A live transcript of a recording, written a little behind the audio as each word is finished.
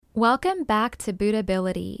Welcome back to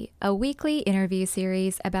Buddhability, a weekly interview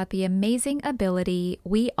series about the amazing ability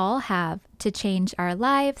we all have to change our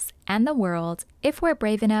lives and the world if we're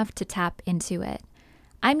brave enough to tap into it.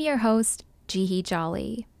 I'm your host, Jihi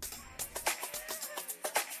Jolly.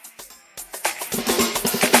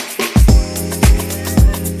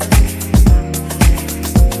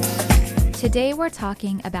 Today we're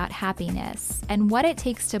talking about happiness and what it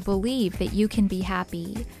takes to believe that you can be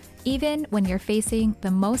happy, even when you're facing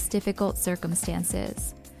the most difficult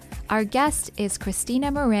circumstances. Our guest is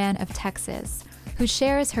Christina Moran of Texas, who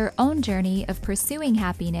shares her own journey of pursuing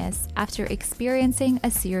happiness after experiencing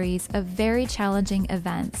a series of very challenging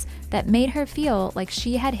events that made her feel like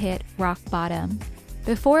she had hit rock bottom.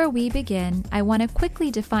 Before we begin, I want to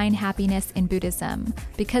quickly define happiness in Buddhism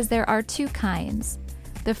because there are two kinds.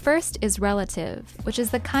 The first is relative, which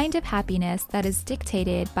is the kind of happiness that is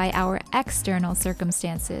dictated by our external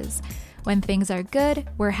circumstances. When things are good,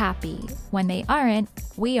 we're happy. When they aren't,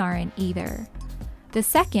 we aren't either. The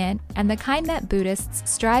second, and the kind that Buddhists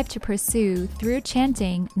strive to pursue through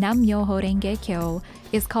chanting Nam-myoho Renge Kyo,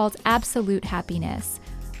 is called absolute happiness,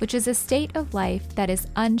 which is a state of life that is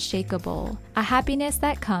unshakable, a happiness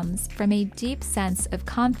that comes from a deep sense of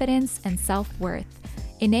confidence and self-worth,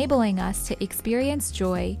 enabling us to experience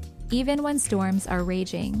joy even when storms are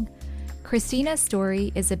raging. Christina's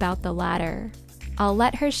story is about the latter. I'll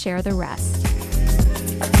let her share the rest.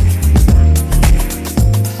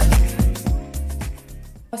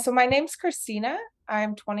 So my name's Christina.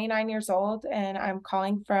 I'm 29 years old and I'm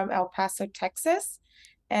calling from El Paso, Texas.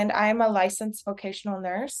 And I'm a licensed vocational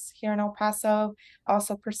nurse here in El Paso,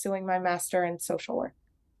 also pursuing my master in social work.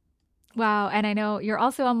 Wow, and I know you're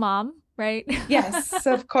also a mom, right? Yes,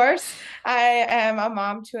 of course. I am a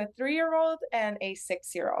mom to a 3-year-old and a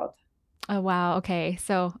 6-year-old. Oh, wow. Okay.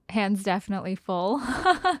 So hands definitely full.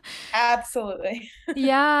 Absolutely.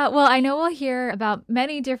 Yeah, well, I know we'll hear about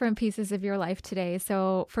many different pieces of your life today.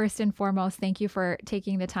 So, first and foremost, thank you for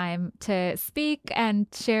taking the time to speak and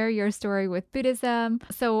share your story with Buddhism.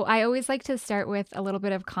 So, I always like to start with a little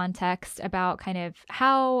bit of context about kind of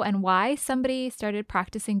how and why somebody started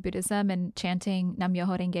practicing Buddhism and chanting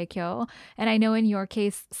Nam-myoho Renge Kyo. And I know in your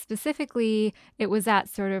case specifically, it was at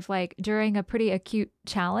sort of like during a pretty acute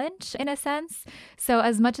challenge in a sense. So,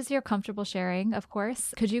 as much as you're comfortable sharing, of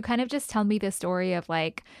course, could you kind of just tell me the story of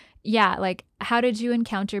like, yeah, like how did you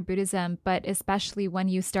encounter Buddhism, but especially when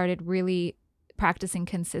you started really practicing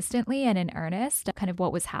consistently and in earnest, kind of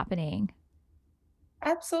what was happening?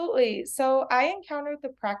 Absolutely. So I encountered the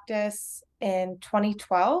practice in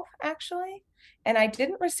 2012, actually. And I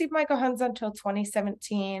didn't receive my Gohonzon until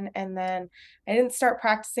 2017. And then I didn't start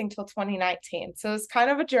practicing till 2019. So it's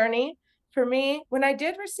kind of a journey for me. When I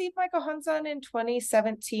did receive my Gohonzon in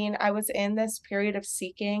 2017, I was in this period of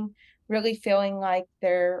seeking, really feeling like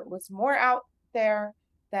there was more out there,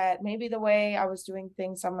 that maybe the way I was doing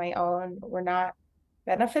things on my own were not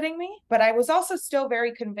benefiting me. But I was also still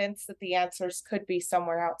very convinced that the answers could be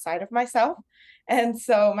somewhere outside of myself. And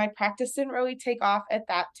so my practice didn't really take off at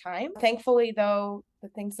that time. Thankfully, though, the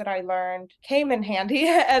things that I learned came in handy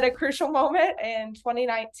at a crucial moment. In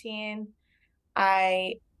 2019,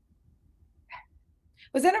 I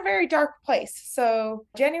was in a very dark place. So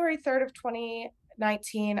January 3rd of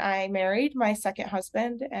 2019, I married my second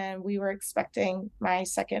husband and we were expecting my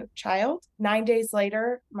second child. 9 days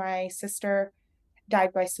later, my sister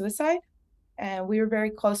died by suicide. And we were very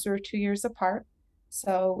close. We were 2 years apart.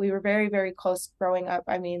 So we were very, very close growing up.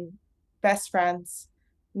 I mean, best friends,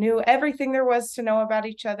 knew everything there was to know about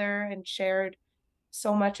each other and shared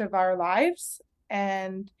so much of our lives.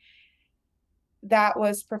 And that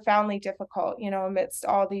was profoundly difficult, amidst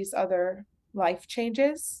all these other life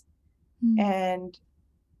changes. Mm. And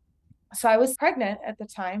so I was pregnant at the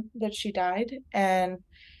time that she died. And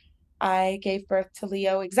I gave birth to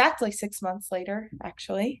Leo exactly 6 months later,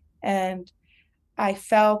 actually. And I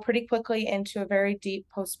fell pretty quickly into a very deep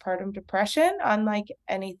postpartum depression, unlike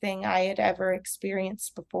anything I had ever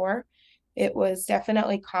experienced before. It was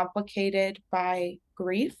definitely complicated by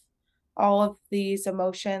grief. All of these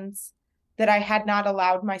emotions that I had not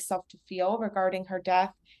allowed myself to feel regarding her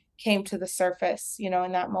death came to the surface, in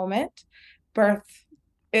that moment. Birth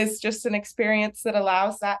is just an experience that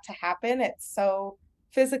allows that to happen. It's so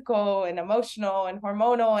physical and emotional and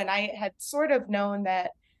hormonal. And I had sort of known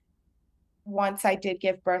that once I did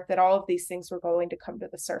give birth, that all of these things were going to come to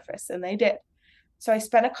the surface, and they did. So I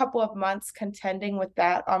spent a couple of months contending with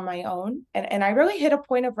that on my own. And I really hit a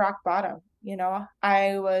point of rock bottom.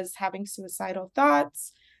 I was having suicidal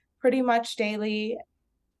thoughts pretty much daily.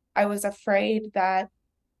 I was afraid that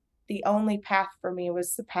the only path for me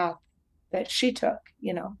was the path that she took.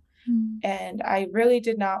 Mm. And I really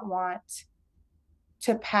did not want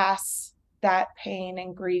to pass that pain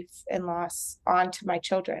and grief and loss on to my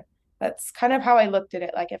children. That's kind of how I looked at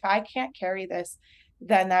it. Like, if I can't carry this,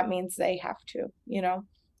 then that means they have to, you know?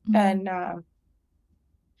 And Mm.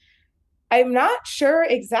 I'm not sure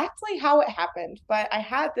exactly how it happened, but I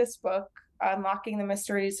had this book, Unlocking the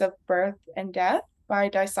Mysteries of Birth and Death by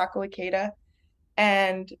Daisaku Ikeda.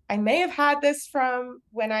 And I may have had this from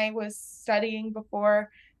when I was studying before,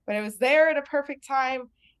 but it was there at a perfect time.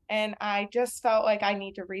 And I just felt like I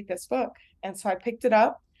need to read this book. And so I picked it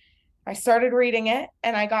up. I started reading it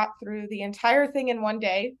and I got through the entire thing in one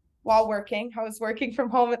day while working. I was working from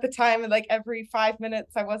home at the time, and like every 5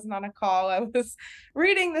 minutes I wasn't on a call, I was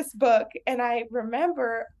reading this book. And I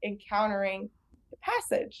remember encountering the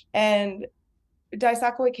passage. And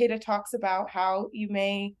Daisaku Ikeda talks about how you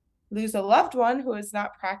may lose a loved one who has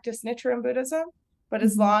not practiced Nichiren Buddhism, but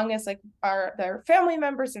as Mhm. long as like their family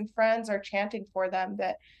members and friends are chanting for them,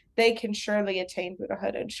 that they can surely attain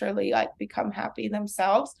Buddhahood and surely like become happy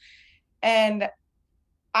themselves. And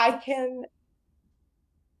I can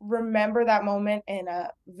remember that moment in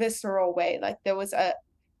a visceral way. Like, there was a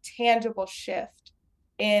tangible shift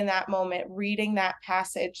in that moment. Reading that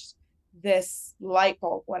passage, this light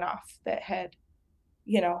bulb went off that had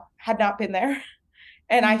not been there.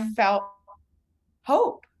 And I Mm. felt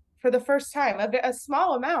hope for the first time, a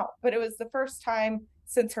small amount, but it was the first time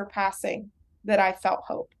since her passing that I felt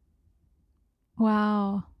hope.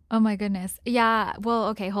 Wow. Oh my goodness. Yeah. Well,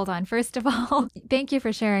 okay, hold on. First of all, thank you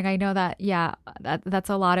for sharing. I know that, yeah, that's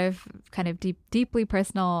a lot of kind of deeply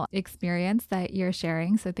personal experience that you're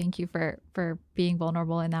sharing. So thank you for being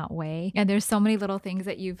vulnerable in that way. And there's so many little things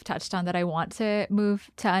that you've touched on that I want to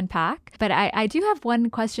move to unpack. But I do have one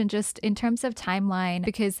question just in terms of timeline,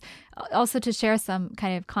 because also to share some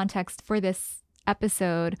kind of context for this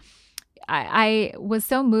episode. I was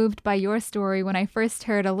so moved by your story when I first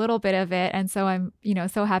heard a little bit of it. And so I'm,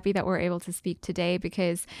 so happy that we're able to speak today,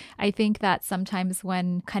 because I think that sometimes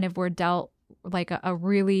when kind of we're dealt like a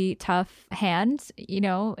really tough hand,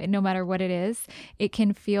 no matter what it is, it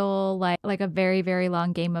can feel like a very, very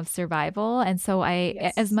long game of survival. And so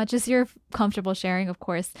as Yes. much as you're comfortable sharing, of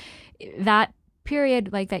course, that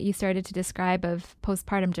period like that you started to describe of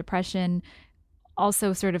postpartum depression,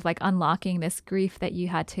 also sort of like unlocking this grief that you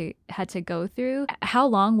had to go through. How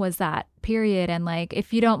long was that period? And like,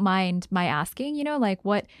 if you don't mind my asking, like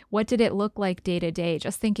what did it look like day to day?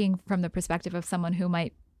 Just thinking from the perspective of someone who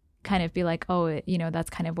might kind of be like, oh, that's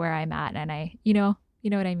kind of where I'm at, and you know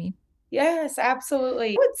what I mean. Yes,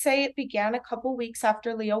 absolutely. I would say it began a couple weeks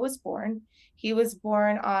after Leo was born. He was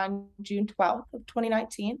born on June 12th of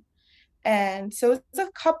 2019. And so it was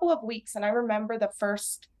a couple of weeks. And I remember the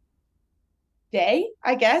first day,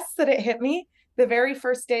 I guess, that it hit me. The very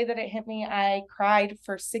first day that it hit me, I cried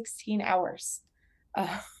for 16 hours.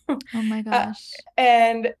 Uh, Oh my uh, gosh.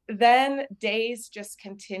 and then days just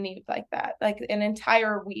continued like that. Like, an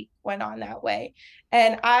entire week went on that way.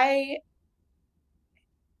 And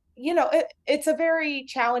it's a very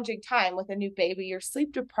challenging time with a new baby. You're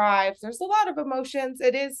sleep deprived. There's a lot of emotions.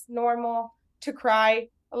 It is normal to cry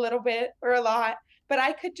a little bit or a lot, but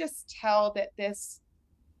I could just tell that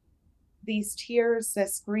these tears,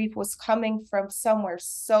 this grief was coming from somewhere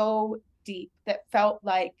so deep that felt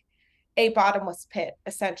like a bottomless pit,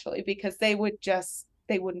 essentially, because they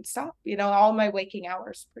wouldn't stop. All my waking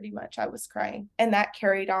hours, pretty much, I was crying. And that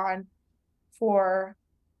carried on for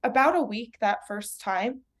about a week that first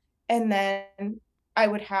time. And then I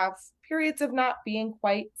would have periods of not being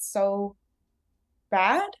quite so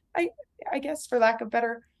bad, I guess, for lack of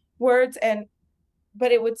better words.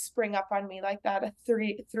 But it would spring up on me like that, a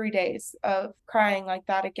three days of crying like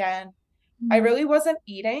that again. I Mm. really wasn't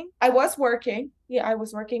eating. I was working. Yeah, I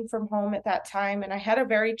was working from home at that time, and I had a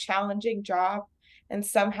very challenging job. And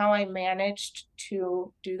somehow I managed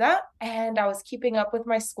to do that. And I was keeping up with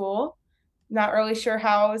my school. Not really sure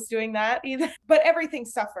how I was doing that either, but everything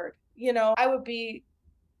suffered. I would be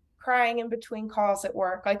crying in between calls at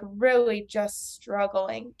work, like really just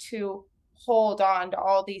struggling to hold on to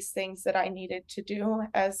all these things that I needed to do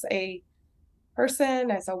as a person,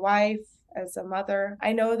 as a wife, as a mother.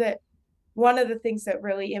 I know that one of the things that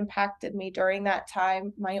really impacted me during that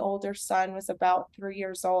time, my older son was about 3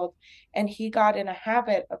 years old, and he got in a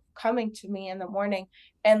habit of coming to me in the morning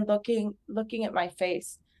and looking at my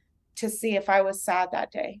face to see if I was sad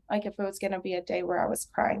that day, like if it was going to be a day where I was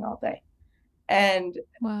crying all day. And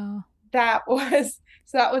Wow. that was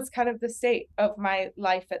kind of the state of my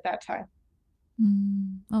life at that time.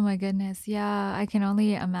 Oh my goodness. Yeah, I can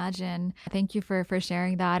only imagine. Thank you for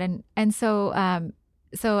sharing that. And so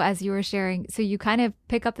So as you were sharing, so you kind of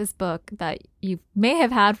pick up this book that you may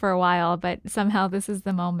have had for a while, but somehow this is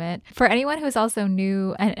the moment. For anyone who's also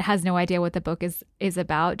new and has no idea what the book is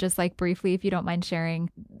about, just like briefly, if you don't mind sharing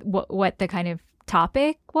what the kind of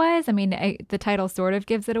topic was. I mean, the title sort of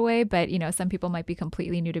gives it away, but some people might be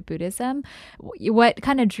completely new to Buddhism. What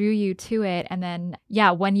kind of drew you to it? And then,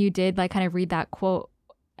 yeah, when you did like kind of read that quote,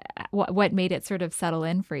 what made it sort of settle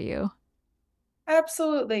in for you?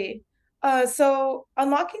 Absolutely. So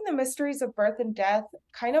unlocking the mysteries of birth and death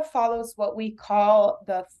kind of follows what we call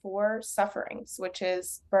the four sufferings, which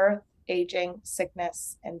is birth, aging,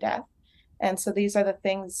 sickness, and death. And so these are the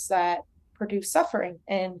things that produce suffering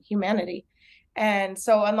in humanity. And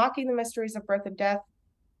so unlocking the mysteries of birth and death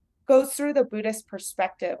goes through the Buddhist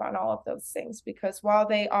perspective on all of those things, because while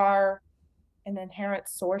they are an inherent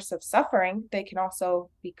source of suffering, they can also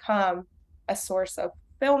become a source of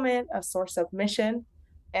fulfillment, a source of mission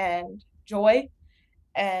and joy.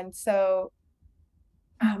 And so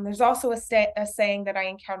there's also a saying that I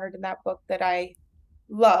encountered in that book that I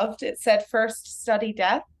loved. It said, first study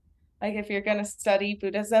death. Like, if you're going to study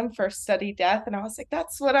Buddhism, first study death. And I was like,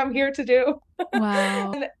 that's what I'm here to do.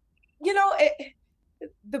 Wow. And,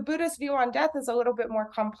 the Buddhist view on death is a little bit more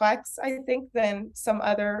complex, I think, than some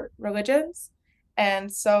other religions.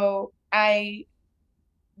 And so I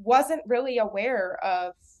wasn't really aware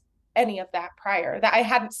of any of that prior, that I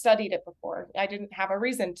hadn't studied it before. I didn't have a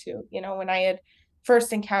reason to. When I had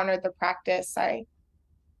first encountered the practice, I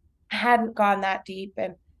hadn't gone that deep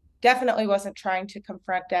and definitely wasn't trying to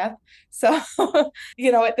confront death. So,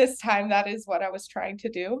 at this time, that is what I was trying to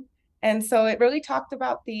do. And so it really talked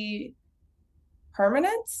about the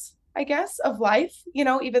permanence, I guess, of life,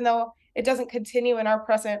 even though it doesn't continue in our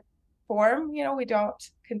present form, we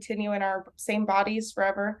don't continue in our same bodies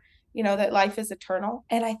forever, that life is eternal.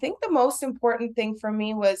 And I think the most important thing for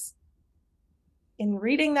me was in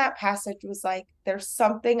reading that passage was like, there's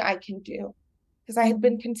something I can do. Because I had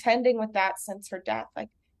been contending with that since her death. Like,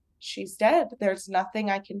 she's dead. There's nothing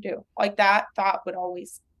I can do. Like, that thought would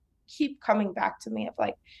always keep coming back to me of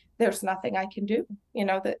like, there's nothing I can do,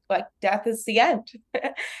 that like death is the end.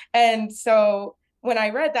 And so when I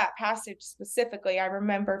read that passage specifically, I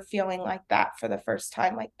remember feeling like that for the first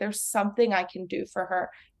time, like there's something I can do for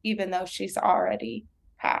her, even though she's already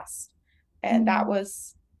passed. And that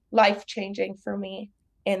was life-changing for me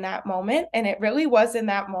in that moment. And it really was in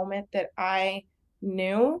that moment that I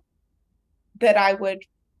knew that I would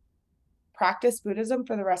practice Buddhism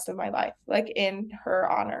for the rest of my life, like in her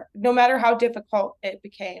honor, no matter how difficult it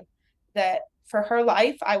became, that for her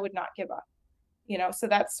life, I would not give up, so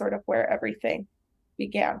that's sort of where everything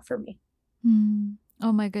began for me.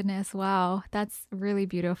 Oh my goodness. Wow. That's really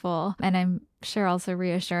beautiful. And I'm sure also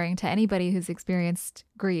reassuring to anybody who's experienced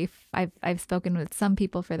grief. I've spoken with some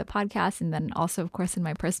people for the podcast and then also of course in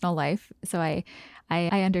my personal life. So I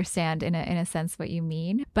understand in a sense what you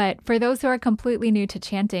mean. But for those who are completely new to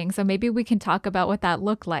chanting, so maybe we can talk about what that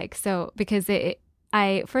looked like. So because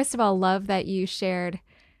I first of all love that you shared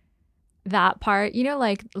that part,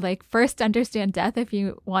 like first understand death if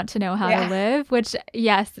you want to know how to live, which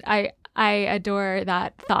yes, I adore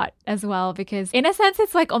that thought as well, because in a sense,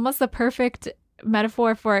 it's like almost the perfect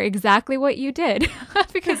metaphor for exactly what you did,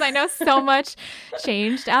 because I know so much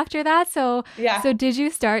changed after that. So, yeah. So did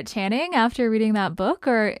you start chanting after reading that book,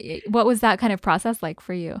 or what was that kind of process like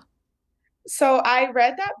for you? So I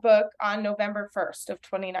read that book on November 1st of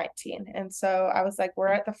 2019. And so I was like, we're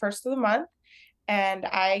at the first of the month. And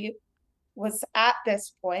I was at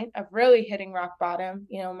this point of really hitting rock bottom.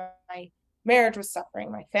 My marriage was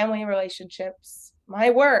suffering, my family relationships, my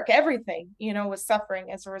work, everything, was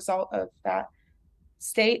suffering as a result of that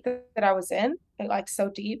state that I was in, like so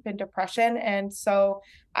deep in depression. And so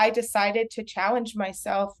I decided to challenge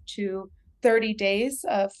myself to 30 days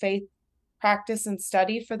of faith practice and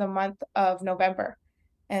study for the month of November.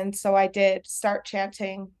 And so I did start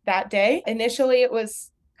chanting that day. Initially, it was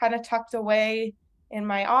kind of tucked away in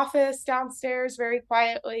my office downstairs very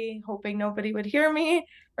quietly, hoping nobody would hear me,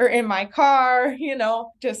 or in my car,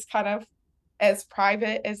 just kind of as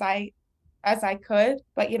private as I could.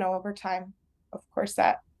 But over time, of course,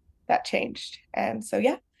 that changed. And so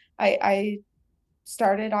yeah, I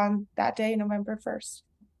started on that day, November 1st.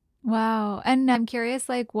 Wow. And I'm curious,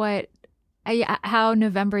 like how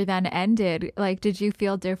November then ended. Like, did you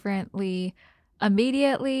feel differently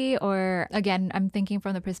immediately? Or again, I'm thinking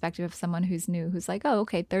from the perspective of someone who's new, who's like, oh,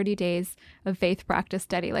 okay, 30 days of faith practice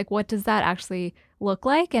study. Like, what does that actually look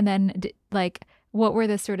like? And then like, what were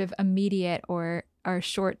the sort of immediate or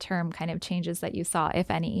short-term kind of changes that you saw, if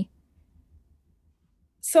any?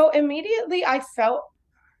 So immediately I felt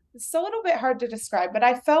it's a little bit hard to describe, but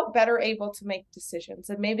I felt better able to make decisions.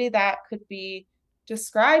 And maybe that could be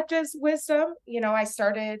described as wisdom. I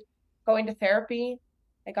started going to therapy,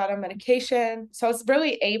 I got on medication. So I was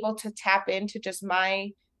really able to tap into just my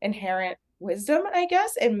inherent wisdom, I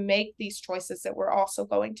guess, and make these choices that were also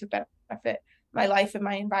going to benefit my life and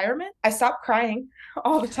my environment. I stopped crying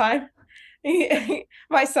all the time.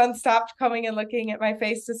 My son stopped coming and looking at my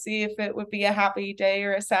face to see if it would be a happy day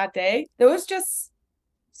or a sad day. There was just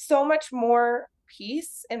so much more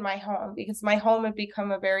peace in my home because my home had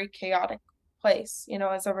become a very chaotic place,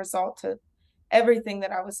 as a result of everything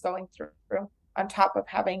that I was going through, on top of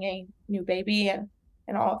having a new baby and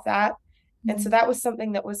all of that. And so that was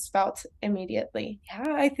something that was felt immediately.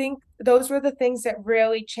 Yeah, I think those were the things that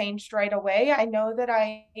really changed right away. I know that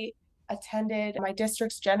I attended my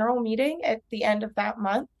district's general meeting at the end of that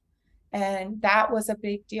month. And that was a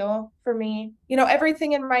big deal for me.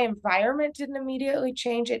 Everything in my environment didn't immediately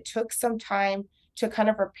change. It took some time to kind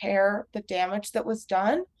of repair the damage that was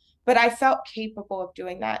done, but I felt capable of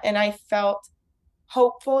doing that. And I felt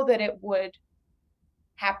hopeful that it would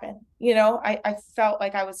happen. I felt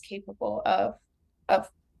like I was capable of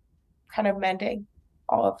kind of mending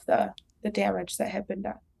all of the damage that had been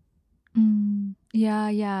done. Yeah,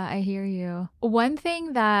 yeah, I hear you. One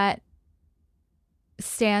thing that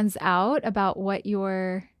stands out about what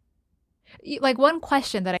you're like, one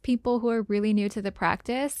question that people who are really new to the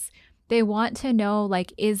practice, they want to know,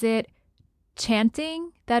 like, is it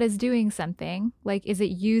chanting that is doing something? Like, is it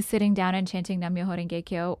you sitting down and chanting Nam-myoho Renge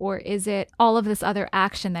Kyo, or is it all of this other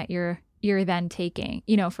action that you're then taking?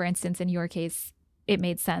 For instance, in your case, it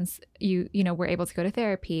made sense. You were able to go to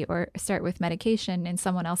therapy or start with medication. In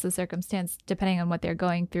someone else's circumstance, depending on what they're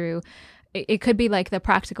going through, it could be like the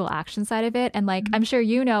practical action side of it. And like, I'm sure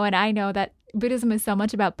and I know that Buddhism is so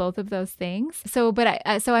much about both of those things. So,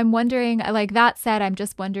 so I'm wondering, like, that said, I'm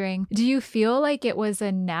just wondering, do you feel like it was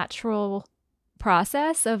a natural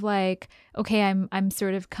process of like, okay, I'm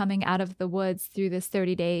sort of coming out of the woods through this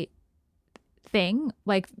 30-day thing,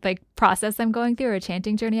 like process I'm going through, or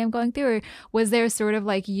chanting journey I'm going through? Or was there sort of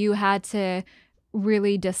like you had to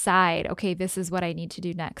really decide, okay, this is what I need to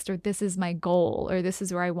do next, or this is my goal, or this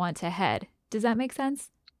is where I want to head? Does that make sense?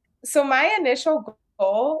 So my initial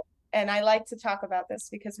goal, and I like to talk about this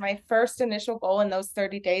because my first initial goal in those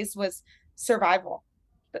 30 days was survival.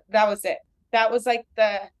 That was it. That was like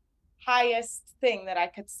the highest thing that I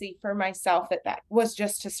could see for myself, that was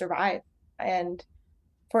just to survive, and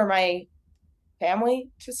for my family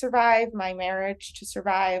to survive, my marriage to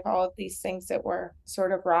survive, all of these things that were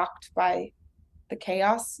sort of rocked by the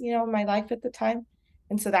chaos, in my life at the time.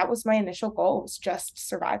 And so that was my initial goal, was just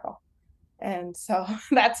survival. And so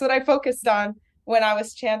that's what I focused on when I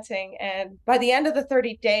was chanting. And by the end of the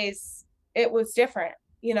 30 days, it was different.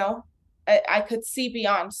 I could see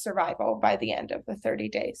beyond survival by the end of the 30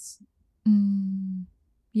 days.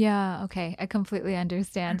 Yeah, okay. I completely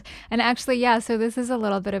understand. And actually, yeah, so this is a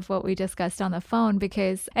little bit of what we discussed on the phone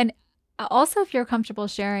because, and also if you're comfortable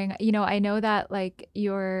sharing, I know that like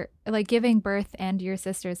your like giving birth and your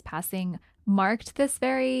sister's passing marked this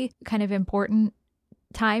very kind of important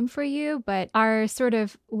time for you, but our sort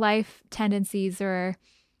of life tendencies or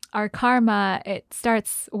our karma, it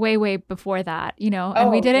starts way, way before that,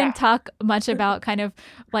 and we didn't talk much about kind of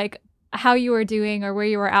like how you were doing or where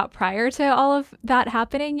you were at prior to all of that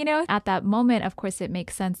happening, At that moment, of course, it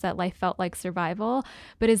makes sense that life felt like survival.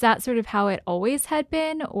 But is that sort of how it always had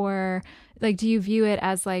been? Or like, do you view it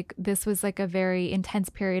as like, this was like a very intense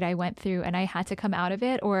period I went through and I had to come out of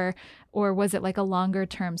it? Or was it like a longer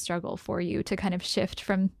term struggle for you to kind of shift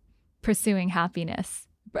from pursuing happiness,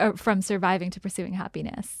 from surviving to pursuing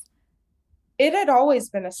happiness? It had always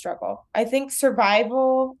been a struggle. I think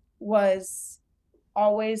survival was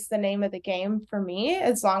always the name of the game for me,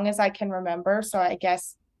 as long as I can remember. So I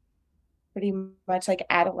guess pretty much like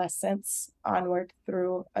adolescence onward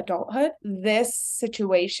through adulthood. This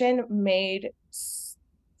situation made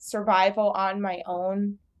survival on my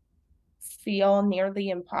own feel nearly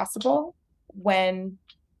impossible, when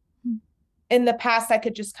in the past I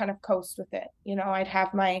could just kind of coast with it. I'd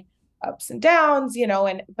have my ups and downs,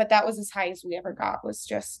 but that was as high as we ever got, was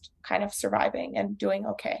just kind of surviving and doing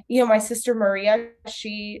okay. My sister Maria,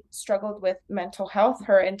 she struggled with mental health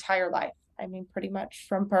her entire life. I mean, pretty much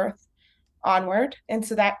from birth onward. And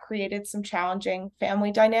so that created some challenging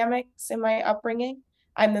family dynamics in my upbringing.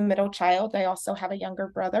 I'm the middle child. I also have a younger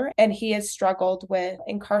brother, and he has struggled with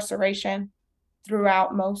incarceration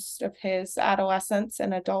throughout most of his adolescence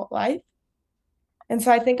and adult life. And so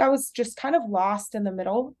I think I was just kind of lost in the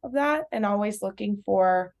middle of that and always looking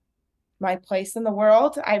for my place in the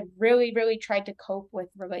world. I really, really tried to cope with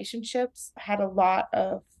relationships. I had a lot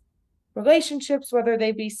of relationships, whether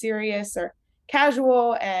they be serious or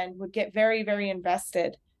casual, and would get very, very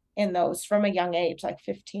invested in those from a young age, like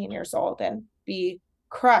 15 years old, and be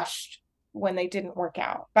crushed when they didn't work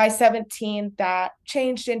out. By 17, that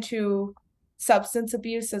changed into substance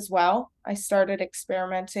abuse as well. I started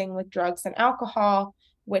experimenting with drugs and alcohol,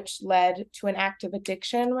 which led to an active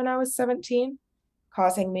addiction when I was 17,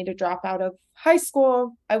 causing me to drop out of high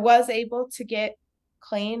school. I was able to get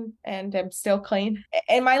clean and am still clean.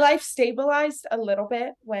 And my life stabilized a little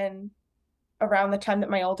bit when around the time that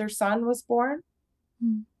my older son was born.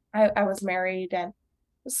 Mm. I was married and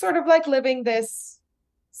was sort of like living this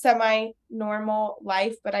semi-normal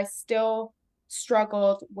life, but I still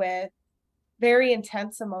struggled with very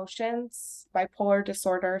intense emotions, bipolar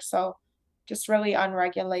disorder. So just really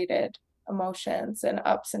unregulated emotions and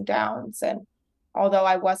ups and downs. And although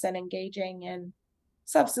I wasn't engaging in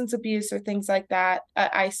substance abuse or things like that,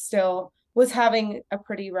 I still was having a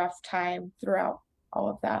pretty rough time throughout all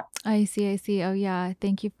of that. I see, I see. Oh yeah,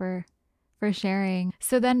 thank you for sharing.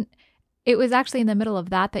 So then it was actually in the middle of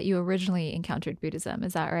that that you originally encountered Buddhism,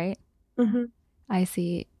 is that right? Mm-hmm. I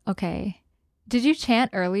see. Okay. Did you chant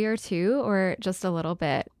earlier too, or just a little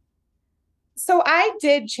bit? So I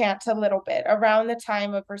did chant a little bit around the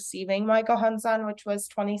time of receiving my Gohonzon, which was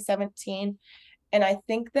 2017. And I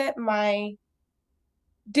think that my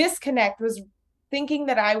disconnect was thinking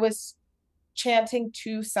that I was chanting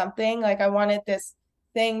to something, like I wanted this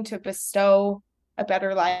thing to bestow a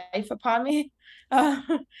better life upon me. Uh,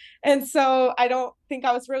 and so I don't think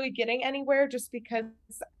I was really getting anywhere, just because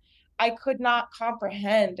I could not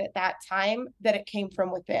comprehend at that time that it came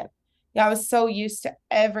from within. Yeah, I was so used to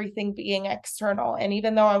everything being external. And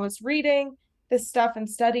even though I was reading this stuff and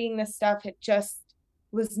studying this stuff, it just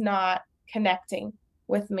was not connecting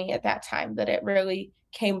with me at that time, that it really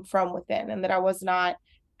came from within and that I was not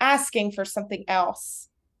asking for something else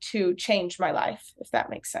to change my life, if that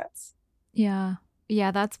makes sense. Yeah.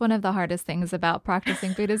 Yeah, that's one of the hardest things about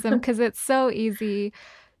practicing Buddhism because it's so easy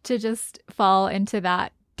to just fall into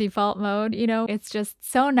that default mode. It's just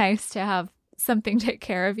so nice to have something take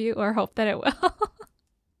care of you or hope that it will.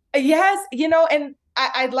 Yes, and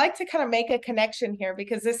I'd like to kind of make a connection here,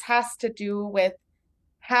 because this has to do with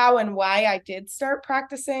how and why I did start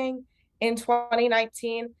practicing in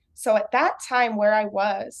 2019. So at that time where I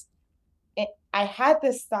was, I had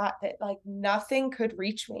this thought that like nothing could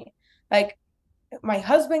reach me. Like my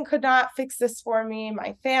husband could not fix this for me,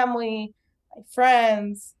 my family, my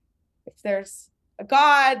friends. If there's a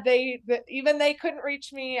God, even they couldn't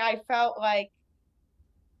reach me. I felt like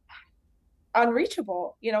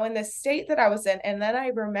unreachable, in this state that I was in. And then I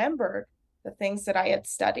remembered the things that I had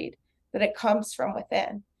studied, that it comes from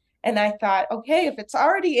within. And I thought, okay, if it's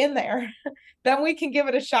already in there, then we can give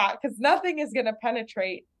it a shot, because nothing is going to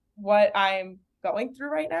penetrate what I'm going through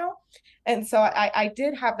right now. And so I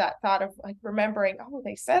did have that thought of like remembering, oh,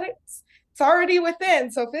 they said it's already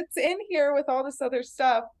within. So if it's in here with all this other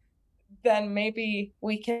stuff, then maybe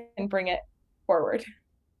we can bring it forward.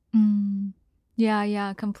 Mm. Yeah,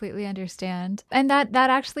 yeah, completely understand. And that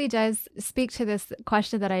actually does speak to this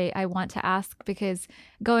question that I want to ask, because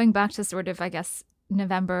going back to sort of, I guess,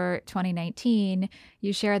 November 2019,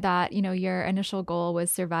 you shared that, your initial goal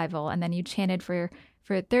was survival, and then you chanted for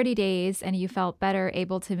 30 days and you felt better,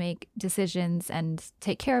 able to make decisions and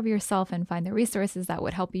take care of yourself and find the resources that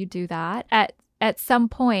would help you do that. At some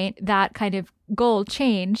point, that kind of goal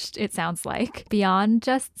changed, it sounds like, beyond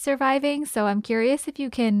just surviving. So I'm curious if you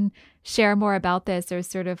can share more about this, or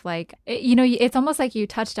sort of like, it's almost like you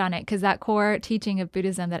touched on it, because that core teaching of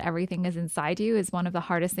Buddhism that everything is inside you is one of the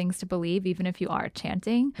hardest things to believe, even if you are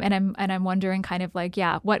chanting. And I'm wondering kind of like,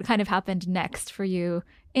 yeah, what kind of happened next for you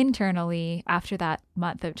internally after that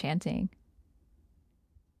month of chanting?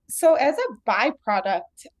 So as a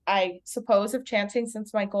byproduct, I suppose, of chanting,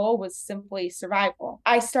 since my goal was simply survival,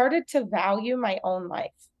 I started to value my own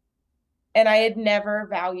life. And I had never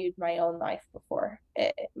valued my own life before.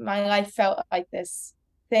 My life felt like this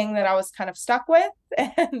thing that I was kind of stuck with.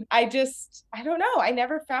 And I don't know, I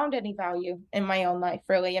never found any value in my own life,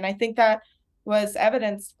 really. And I think that was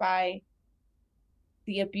evidenced by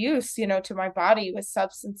the abuse, to my body with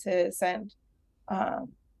substances, and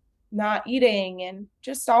um, not eating, and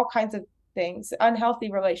just all kinds of things, unhealthy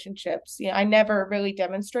relationships. I never really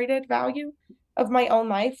demonstrated value of my own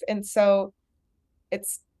life. And so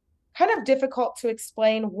it's kind of difficult to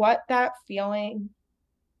explain what that feeling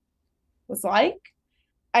was like.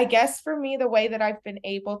 I guess for me, the way that I've been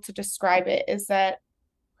able to describe it is that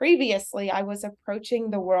previously I was approaching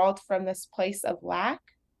the world from this place of lack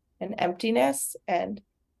and emptiness, and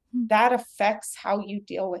that affects how you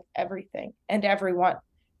deal with everything and everyone.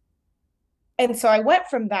 And so I went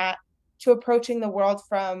from that to approaching the world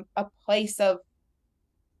from a place of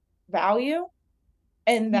value.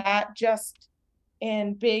 And that just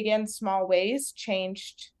in big and small ways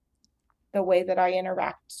changed the way that I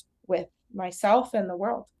interact with myself and the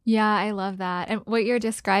world. Yeah, I love that. And what you're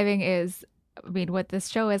describing is, I mean, what this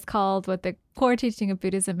show is called, what the core teaching of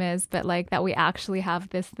Buddhism is, but like that we actually have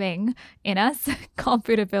this thing in us called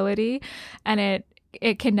Buddhability, and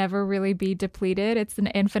it can never really be depleted. It's an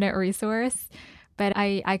infinite resource. But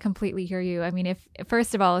I completely hear you. I mean, if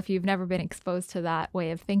first of all, if you've never been exposed to that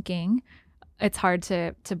way of thinking, it's hard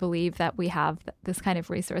to believe that we have this kind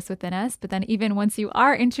of resource within us. But then even once you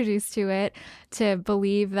are introduced to it, to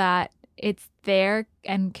believe that it's there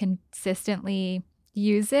and consistently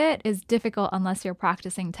use it is difficult unless you're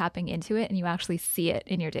practicing tapping into it and you actually see it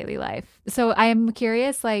in your daily life. So I'm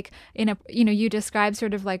curious, like you described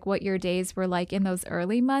sort of like what your days were like in those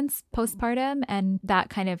early months postpartum, and that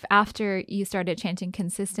kind of after you started chanting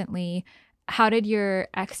consistently, how did your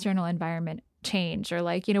external environment change? Or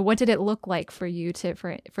like, what did it look like for you to,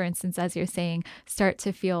 for instance, as you're saying, start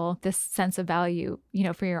to feel this sense of value,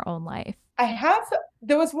 for your own life?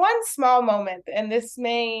 There was one small moment, and this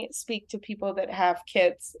may speak to people that have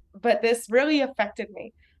kids, but this really affected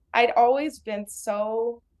me. I'd always been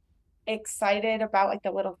so excited about like the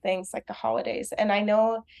little things like the holidays. And I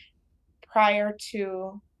know prior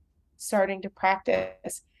to starting to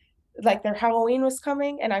practice, like their Halloween was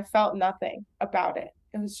coming and I felt nothing about it.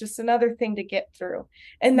 It was just another thing to get through.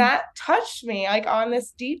 And that touched me like on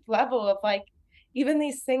this deep level of like, even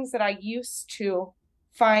these things that I used to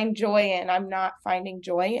find joy in, I'm not finding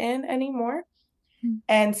joy in anymore.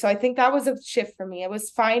 And so I think that was a shift for me. It was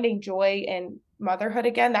finding joy in motherhood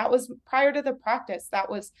again. That was prior to the practice.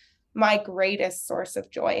 That was my greatest source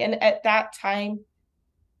of joy. And at that time,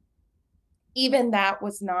 even that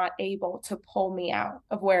was not able to pull me out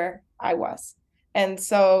of where I was. And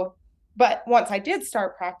so, but once I did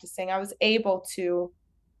start practicing, I was able to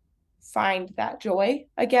find that joy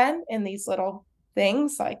again in these little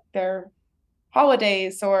things like their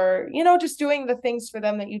holidays or, just doing the things for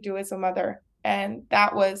them that you do as a mother. And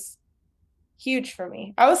that was huge for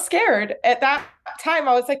me. I was scared at that time.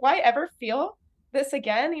 I was like, will I ever feel this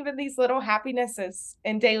again? Even these little happinesses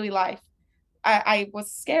in daily life. I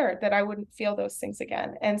was scared that I wouldn't feel those things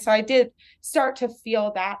again. And so I did start to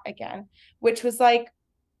feel that again, which was like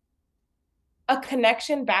a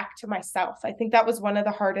connection back to myself. I think that was one of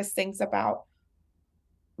the hardest things about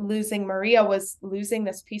losing Maria, was losing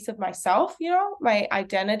this piece of myself. My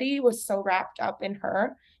identity was so wrapped up in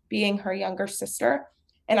her being her younger sister.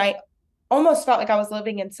 And I almost felt like I was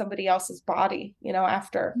living in somebody else's body,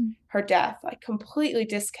 after her death, like completely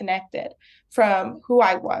disconnected from who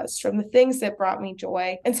I was, from the things that brought me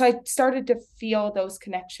joy. And so I started to feel those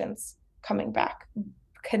connections coming back,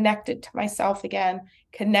 connected to myself again,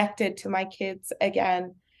 connected to my kids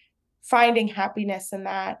again, finding happiness in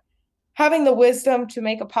that. Having the wisdom to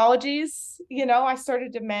make apologies, I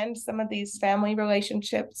started to mend some of these family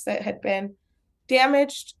relationships that had been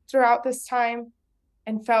damaged throughout this time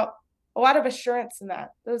and felt a lot of assurance in that.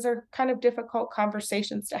 Those are kind of difficult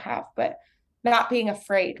conversations to have, but not being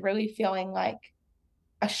afraid, really feeling like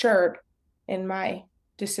assured in my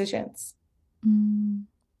decisions.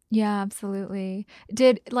 Yeah, absolutely.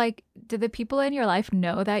 Did the people in your life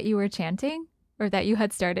know that you were chanting or that you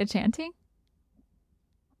had started chanting?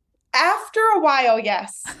 After a while,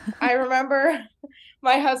 yes. I remember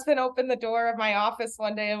my husband opened the door of my office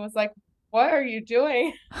one day and was like, what are you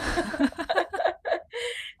doing?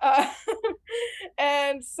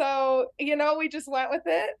 And so, we just went with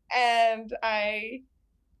it. And I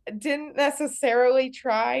didn't necessarily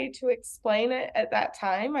try to explain it at that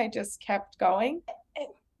time. I just kept going. And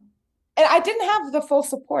I didn't have the full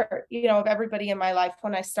support, of everybody in my life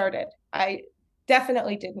when I started. I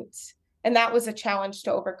definitely didn't. And that was a challenge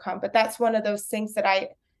to overcome. But that's one of those things that I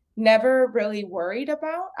never really worried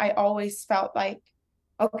about. I always felt like,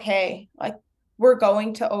 okay, like we're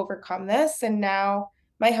going to overcome this. And now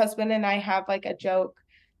my husband and I have like a joke,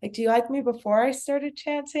 like, do you like me before I started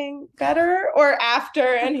chanting better or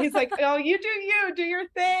after? And he's like, oh, you do your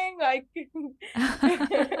thing. Like,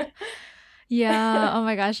 yeah. Oh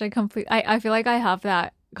my gosh. I feel like I have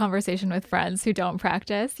that conversation with friends who don't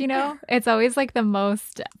practice, It's always like the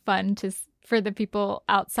most fun for the people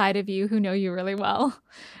outside of you who know you really well,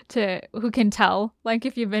 who can tell like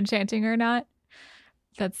if you've been chanting or not.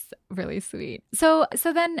 That's really sweet. So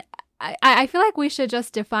then I feel like we should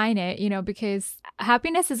just define it, because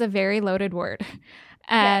happiness is a very loaded word.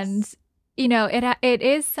 And yes. It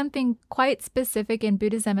is something quite specific in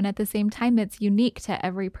Buddhism, and at the same time, it's unique to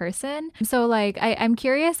every person. So like, I'm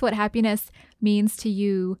curious what happiness means to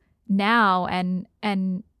you now, and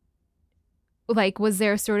like, was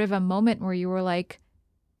there sort of a moment where you were like,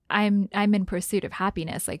 I'm in pursuit of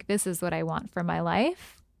happiness. Like, this is what I want for my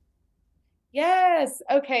life? Yes.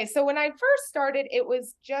 Okay. So when I first started, it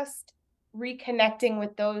was just reconnecting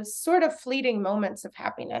with those sort of fleeting moments of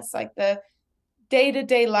happiness, like the day to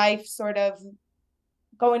day life, sort of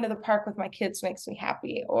going to the park with my kids makes me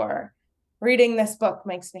happy, or reading this book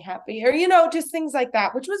makes me happy, or, just things like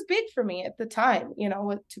that, which was big for me at the time,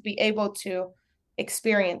 to be able to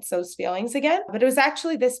experience those feelings again. But it was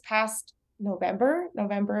actually this past November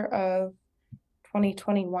of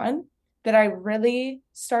 2021, that I really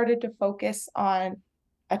started to focus on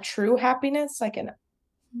a true happiness, like an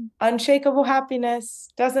unshakable happiness,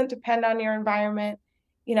 doesn't depend on your environment.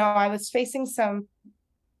 I was facing some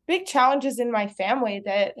big challenges in my family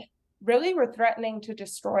that really were threatening to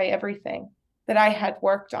destroy everything that I had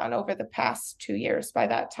worked on over the past 2 years by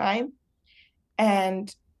that time.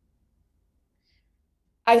 And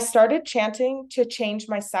I started chanting to change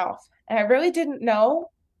myself. And I really didn't know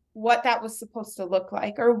what that was supposed to look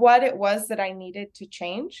like or what it was that I needed to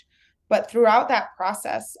change. But throughout that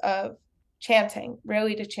process of chanting,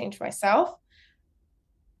 really to change myself,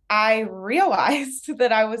 I realized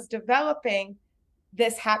that I was developing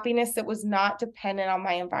this happiness that was not dependent on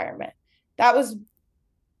my environment. That was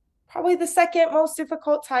probably the second most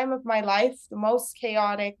difficult time of my life, the most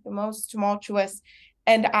chaotic, the most tumultuous.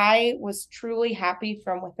 And I was truly happy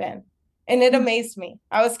from within. And it amazed me.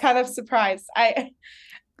 I was kind of surprised.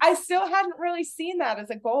 I still hadn't really seen that as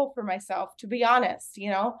a goal for myself, to be honest.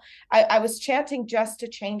 I was chanting just to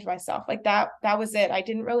change myself. Like that was it. I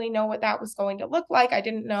didn't really know what that was going to look like. I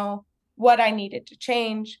didn't know what I needed to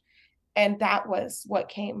change. And that was what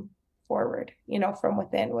came forward, from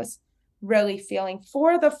within, was really feeling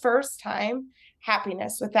for the first time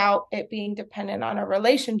happiness without it being dependent on a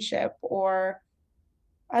relationship or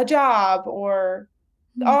a job or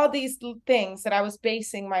all these things that I was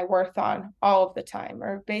basing my worth on all of the time,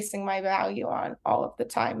 or basing my value on all of the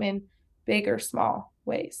time, in big or small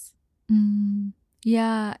ways. Mm,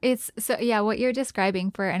 yeah, it's so, yeah, what you're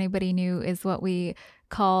describing, for anybody new, is what we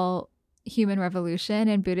call human revolution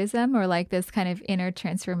in Buddhism, or like this kind of inner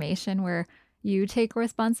transformation where you take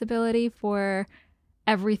responsibility for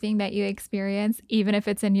everything that you experience, even if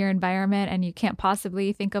it's in your environment and you can't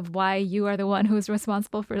possibly think of why you are the one who's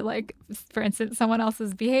responsible for, like, for instance, someone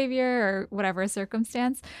else's behavior or whatever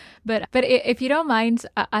circumstance. But if you don't mind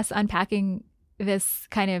us unpacking this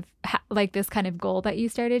kind of like this kind of goal that you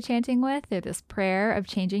started chanting with, or this prayer of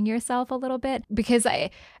changing yourself a little bit, because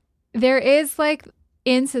there is, like,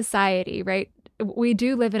 in society, right? We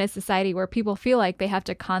do live in a society where people feel like they have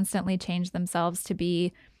to constantly change themselves to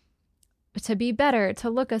be better, to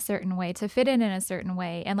look a certain way, to fit in a certain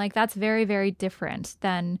way. And, like, that's very, very different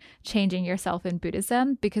than changing yourself in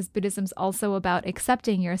Buddhism, because Buddhism's also about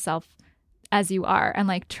accepting yourself as you are, and,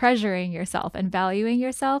 like, treasuring yourself and valuing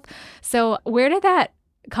yourself. So where did that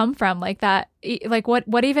come from? Like, that, like,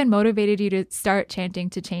 what even motivated you to start chanting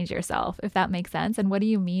to change yourself, if that makes sense? And what do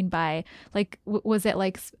you mean by, like, was it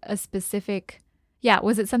like a specific, yeah,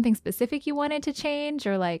 was it something specific you wanted to change?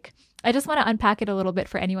 Or, like, I just want to unpack it a little bit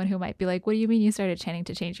for anyone who might be like, what do you mean you started chanting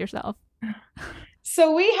to change yourself?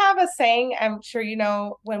 So we have a saying, I'm sure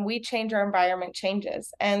when we change, our environment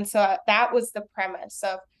changes. And so that was the premise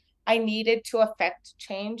of, I needed to affect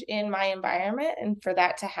change in my environment. And for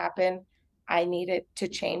that to happen, I needed to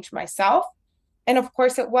change myself. And of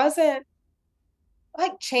course, it wasn't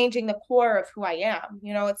like changing the core of who I am.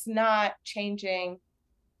 It's not changing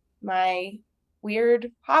my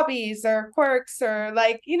weird hobbies or quirks, or,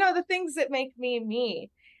 like, the things that make me me.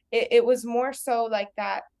 It was more so like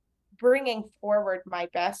that, bringing forward my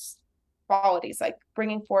best qualities, like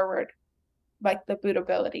bringing forward, like, the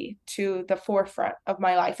Buddhability to the forefront of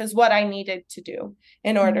my life is what I needed to do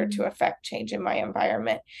in order to affect change in my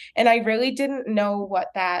environment. And I really didn't know what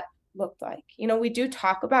that looked like. We do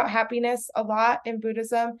talk about happiness a lot in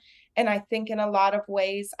Buddhism. And I think in a lot of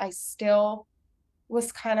ways, I still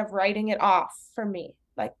was kind of writing it off for me.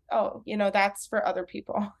 Like, oh, that's for other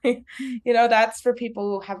people. That's for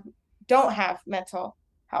people who don't have mental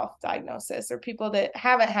health diagnosis, or people that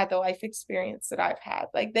haven't had the life experience that I've had.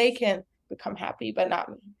 Like, they can become happy, but not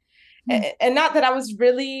me. And not that I was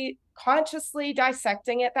really consciously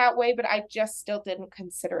dissecting it that way, but I just still didn't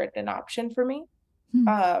consider it an option for me.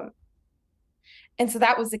 And so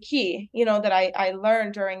that was the key, that I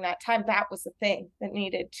learned during that time. That was the thing that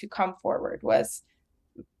needed to come forward, was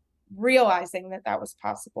realizing that that was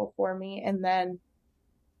possible for me, and then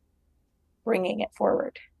bringing it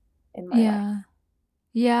forward in my life.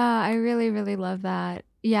 Yeah, I really, really love that.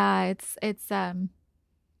 Yeah, it's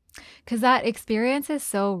because that experience is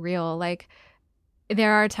so real. Like,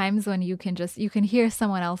 there are times when you can hear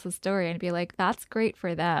someone else's story and be like, that's great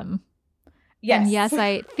for them. And Yes. yes,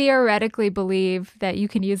 I theoretically believe that you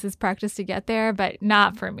can use this practice to get there, but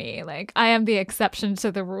not for me. Like, I am the exception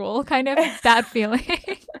to the rule, kind of that feeling.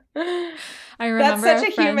 I That's remember such a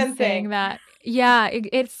a friend human saying thing. that. Yeah,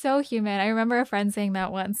 it's so human. I remember a friend saying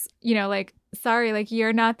that once, like, sorry, like,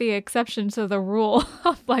 you're not the exception to the rule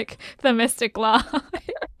of like the mystic law.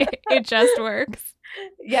 It just works.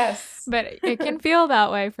 Yes. But it can feel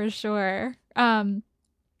that way for sure.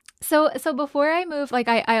 So before I move, like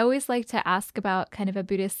I always like to ask about kind of a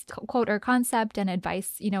Buddhist quote or concept and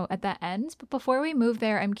advice, at the end. But before we move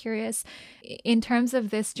there, I'm curious in terms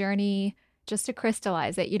of this journey, just to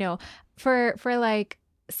crystallize it, for like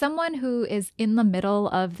someone who is in the middle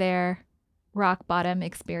of their rock bottom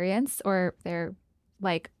experience or their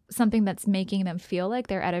like something that's making them feel like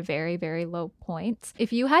they're at a very, very low point.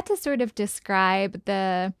 If you had to sort of describe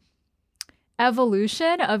the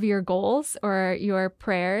evolution of your goals or your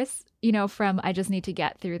prayers, from I just need to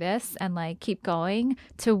get through this and like keep going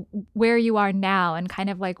to where you are now and kind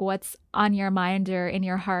of like what's on your mind or in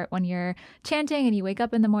your heart when you're chanting and you wake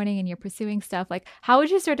up in the morning and you're pursuing stuff, like how would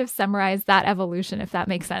you sort of summarize that evolution, if that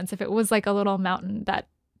makes sense, if it was like a little mountain that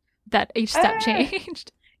each step Ah,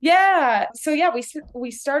 changed? yeah. So yeah,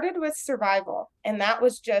 we started with survival, and that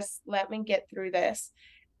was just let me get through this.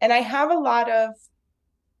 And I have a lot of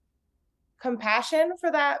compassion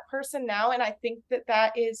for that person now, and I think that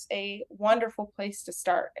that is a wonderful place to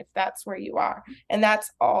start if that's where you are and that's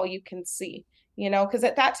all you can see, because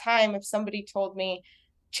at that time if somebody told me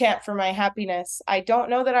chant for my happiness, I don't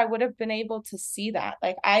know that I would have been able to see that.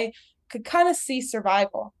 Like I could kind of see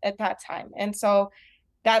survival at that time, and so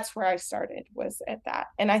that's where I started, was at that.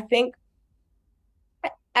 And I think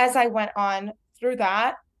as I went on through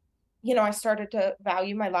that, I started to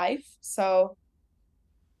value my life, so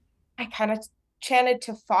I kind of chanted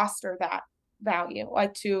to foster that value,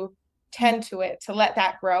 like to tend to it, to let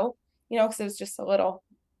that grow, because it was just a little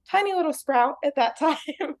tiny little sprout at that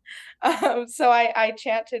time. So I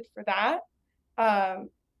chanted for that.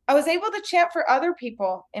 I was able to chant for other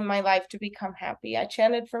people in my life to become happy. I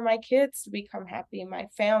chanted for my kids to become happy, my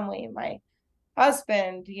family, my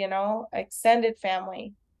husband, extended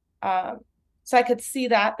family. Um, so I could see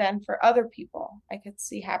that then for other people. I could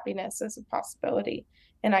see happiness as a possibility.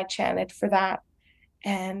 And I chanted for that.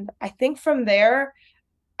 And I think from there,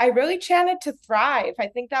 I really chanted to thrive. I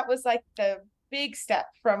think that was like the big step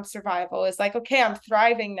from survival, is like, okay, I'm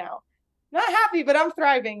thriving now. Not happy, but I'm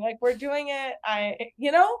thriving. Like we're doing it.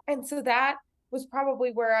 And so that was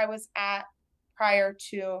probably where I was at prior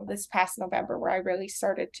to this past November, where I really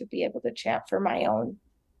started to be able to chant for my own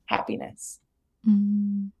happiness.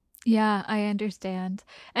 Mm. Yeah, I understand.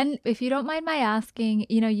 And if you don't mind my asking,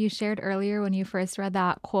 you shared earlier when you first read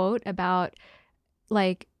that quote about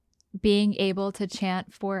like being able to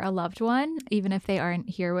chant for a loved one, even if they aren't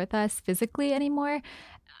here with us physically anymore.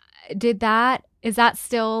 Is that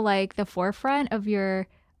still like the forefront of your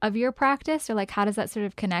practice, or like how does that sort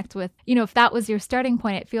of connect with, if that was your starting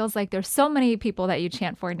point? It feels like there's so many people that you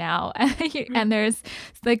chant for now and there's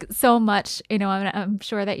like so much, I'm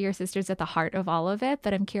sure that your sister's at the heart of all of it,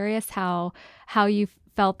 but I'm curious how you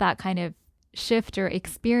felt that kind of shift or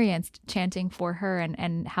experienced chanting for her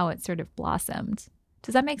and how it sort of blossomed.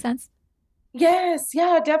 Does that make sense? Yes,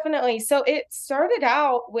 yeah, definitely. So it started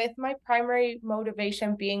out with my primary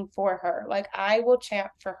motivation being for her. Like I will chant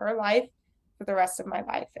for her life for the rest of my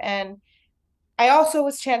life. And I also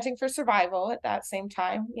was chanting for survival at that same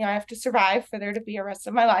time. I have to survive for there to be a rest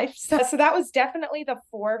of my life. So that was definitely the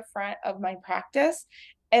forefront of my practice.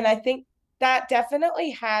 And I think that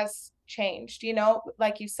definitely has changed.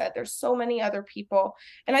 Like you said, there's so many other people.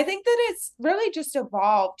 And I think that it's really just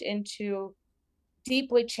evolved into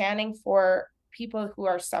deeply chanting for people who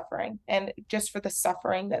are suffering, and just for the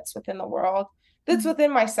suffering that's within the world, that's Mm.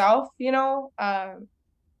 within myself.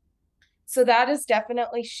 So that has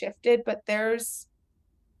definitely shifted, but there's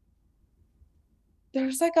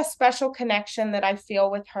like a special connection that I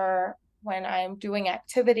feel with her when I'm doing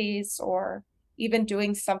activities or even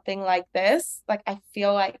doing something like this. Like I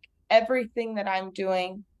feel like everything that I'm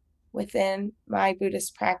doing within my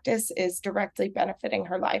Buddhist practice is directly benefiting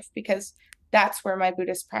her life, because that's where my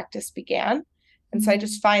Buddhist practice began. And so I Mm.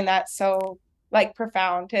 just find that so like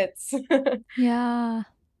profound. It's Yeah.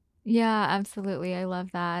 Yeah, absolutely. I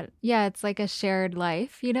love that. Yeah, it's like a shared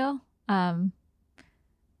life. Um,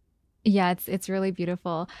 yeah, it's really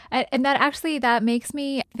beautiful. And that actually that makes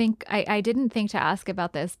me think I didn't think to ask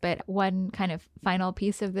about this, but one kind of final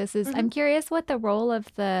piece of this is I'm Mhm. curious what the role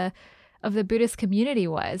of the Buddhist community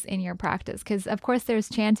was in your practice, because of course there's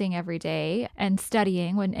chanting every day and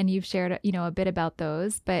studying and you've shared, a bit about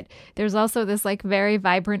those, but there's also this like very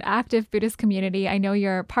vibrant, active Buddhist community. I know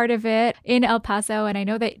you're part of it in El Paso, and I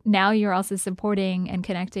know that now you're also supporting and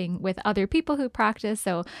connecting with other people who practice.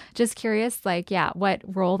 So just curious, like, yeah, what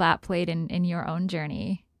role that played in your own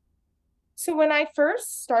journey. So when I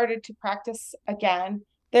first started to practice again,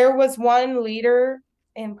 there was one leader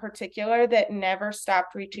in particular that never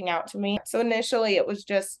stopped reaching out to me. So initially it was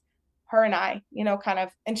just her and I, kind of,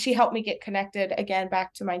 and she helped me get connected again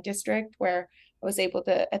back to my district where I was able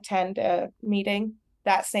to attend a meeting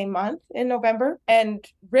that same month in November and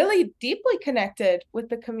really deeply connected with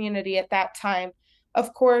the community at that time.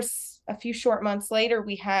 Of course, a few short months later,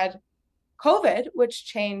 we had COVID, which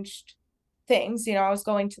changed things. I was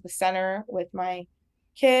going to the center with my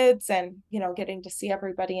kids and, getting to see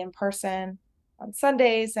everybody in person on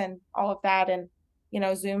Sundays and all of that. And,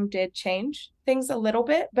 Zoom did change things a little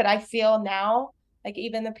bit, but I feel now like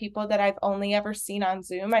even the people that I've only ever seen on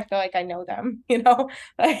Zoom, I feel like I know them, like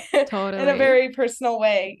in a Totally. very personal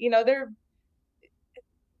way. They're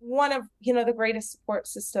one of, the greatest support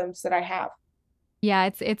systems that I have. Yeah,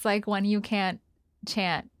 it's like when you can't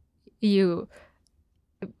chant, you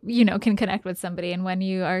can connect with somebody, and when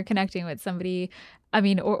you are connecting with somebody, I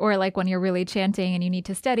mean, or like when you're really chanting and you need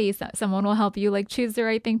to study, someone will help you like choose the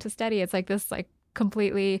right thing to study. It's like this like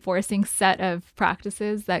completely forcing set of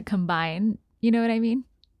practices that combine, you know what I mean?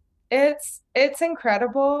 It's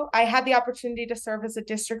incredible. I had the opportunity to serve as a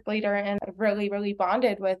district leader and I really, really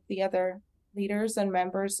bonded with the other leaders and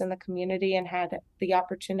members in the community and had the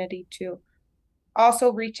opportunity to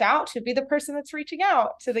also reach out to be the person that's reaching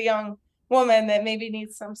out to the young woman that maybe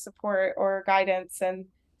needs some support or guidance. And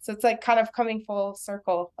so it's like kind of coming full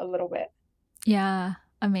circle a little bit. Yeah,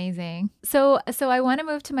 amazing. So I want to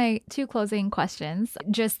move to my two closing questions.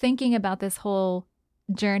 Just thinking about this whole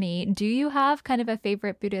journey, do you have kind of a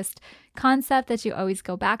favorite Buddhist concept that you always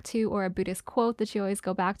go back to, or a Buddhist quote that you always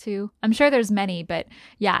go back to? I'm sure there's many, but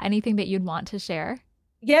yeah, anything that you'd want to share.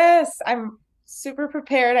 Yes, I'm super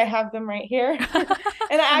prepared. I have them right here.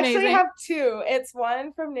 And I actually Amazing. have two. It's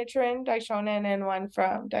one from Nichiren Daishonin and one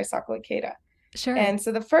from Daisaku Ikeda. Sure. And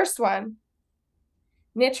so the first one,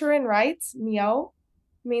 Nichiren writes, Myo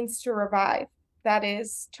means to revive. That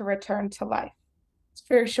is to return to life. It's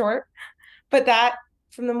very short, but that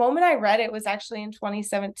from the moment I read it was actually in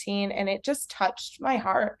 2017 and it just touched my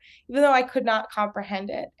heart, even though I could not comprehend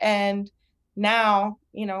it. And now,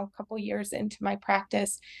 a couple years into my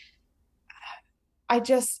practice,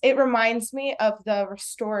 it reminds me of the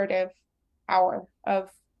restorative power of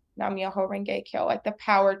Nam-myoho Renge Kyo, like the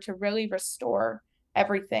power to really restore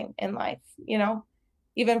everything in life,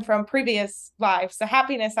 even from previous lives. The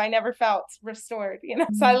happiness I never felt restored,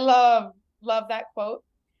 So I Mm. love that quote.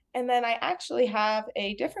 And then I actually have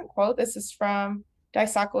a different quote. This is from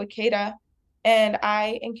Daisaku Ikeda. And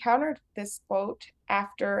I encountered this quote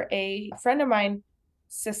after a friend of mine's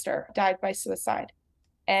sister died by suicide.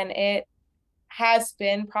 And it has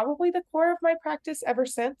been probably the core of my practice ever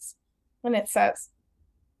since. And it says,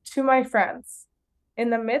 to my friends, in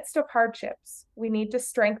the midst of hardships, we need to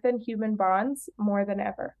strengthen human bonds more than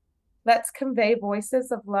ever. Let's convey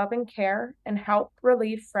voices of love and care and help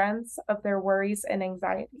relieve friends of their worries and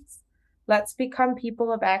anxieties. Let's become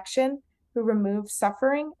people of action who remove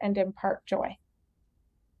suffering and impart joy.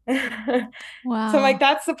 So I'm like, Wow.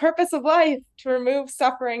 that's the purpose of life, to remove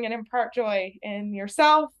suffering and impart joy in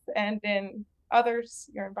yourself and in others,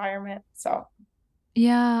 your environment. So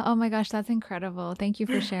Yeah. Oh my gosh, that's incredible. Thank you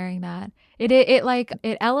for sharing that. It like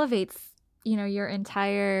it elevates, your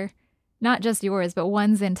entire, not just yours, but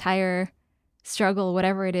one's entire struggle,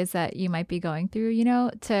 whatever it is that you might be going through,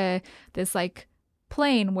 to this like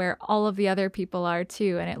plane where all of the other people are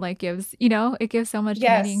too, and it like gives, it gives so much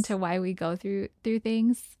meaning yes. to why we go through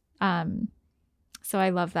things. So I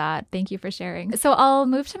love that. Thank you for sharing. So I'll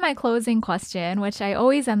move to my closing question, which I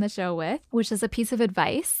always end the show with, which is a piece of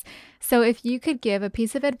advice. So if you could give a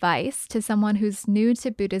piece of advice to someone who's new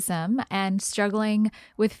to Buddhism and struggling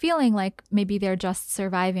with feeling like maybe they're just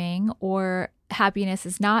surviving or happiness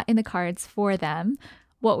is not in the cards for them,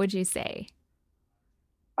 what would you say?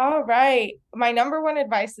 All right. My number one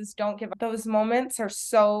advice is don't give up. Those moments are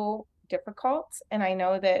so difficult. And I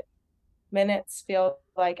know that minutes feel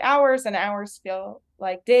like hours and hours feel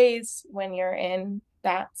like days when you're in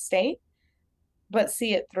that state, but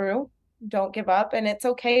see it through. Don't give up. And it's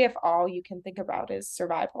okay if all you can think about is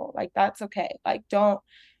survival. Like, that's okay. Like, don't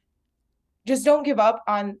give up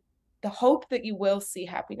on the hope that you will see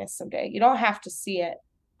happiness someday. You don't have to see it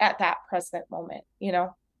at that present moment,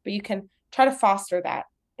 but you can try to foster that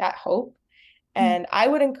hope. And I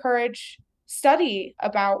would encourage study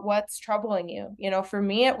about what's troubling you. For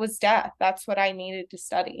me, it was death. That's what I needed to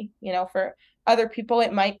study. For other people,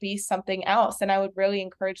 it might be something else. And I would really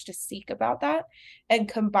encourage to seek about that and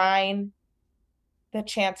combine the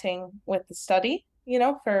chanting with the study,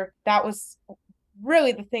 for that was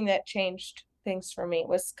really the thing that changed things for me,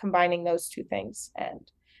 was combining those two things. And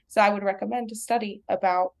so I would recommend to study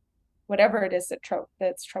about whatever it is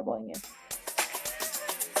that's troubling you.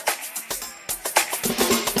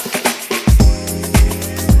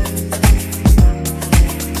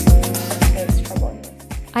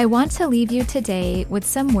 I want to leave you today with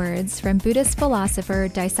some words from Buddhist philosopher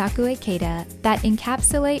Daisaku Ikeda that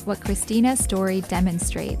encapsulate what Christina's story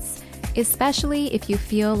demonstrates, especially if you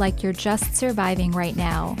feel like you're just surviving right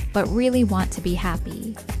now, but really want to be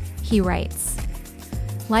happy. He writes,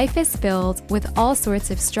 "Life is filled with all sorts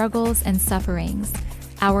of struggles and sufferings,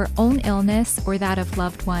 our own illness or that of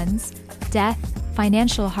loved ones, death,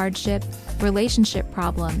 financial hardship, relationship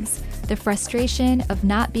problems, the frustration of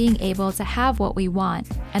not being able to have what we want,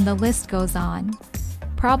 and the list goes on.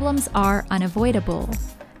 Problems are unavoidable.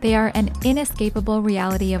 They are an inescapable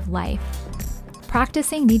reality of life.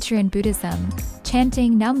 Practicing Nichiren Buddhism,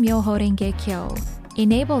 chanting Nam-myoho Renge Kyo,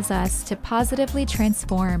 enables us to positively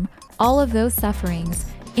transform all of those sufferings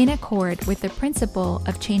in accord with the principle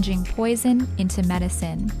of changing poison into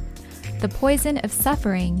medicine. The poison of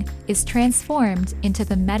suffering is transformed into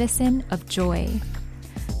the medicine of joy.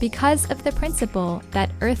 Because of the principle that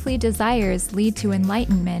earthly desires lead to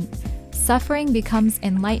enlightenment, suffering becomes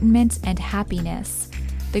enlightenment and happiness.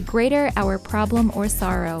 The greater our problem or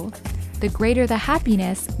sorrow, the greater the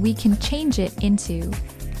happiness we can change it into.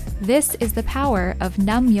 This is the power of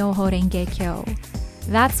Nam-myoho Renge Kyo.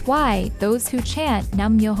 That's why those who chant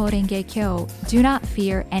Nam-myoho Renge Kyo do not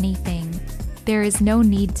fear anything. There is no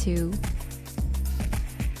need to."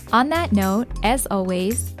 On that note, as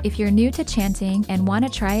always, if you're new to chanting and want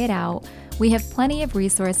to try it out, we have plenty of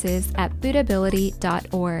resources at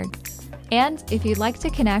buddhability.org. And if you'd like to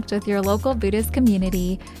connect with your local Buddhist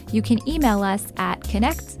community, you can email us at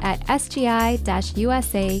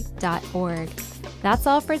connect@sgi-usa.org. That's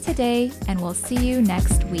all for today, and we'll see you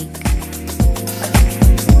next week.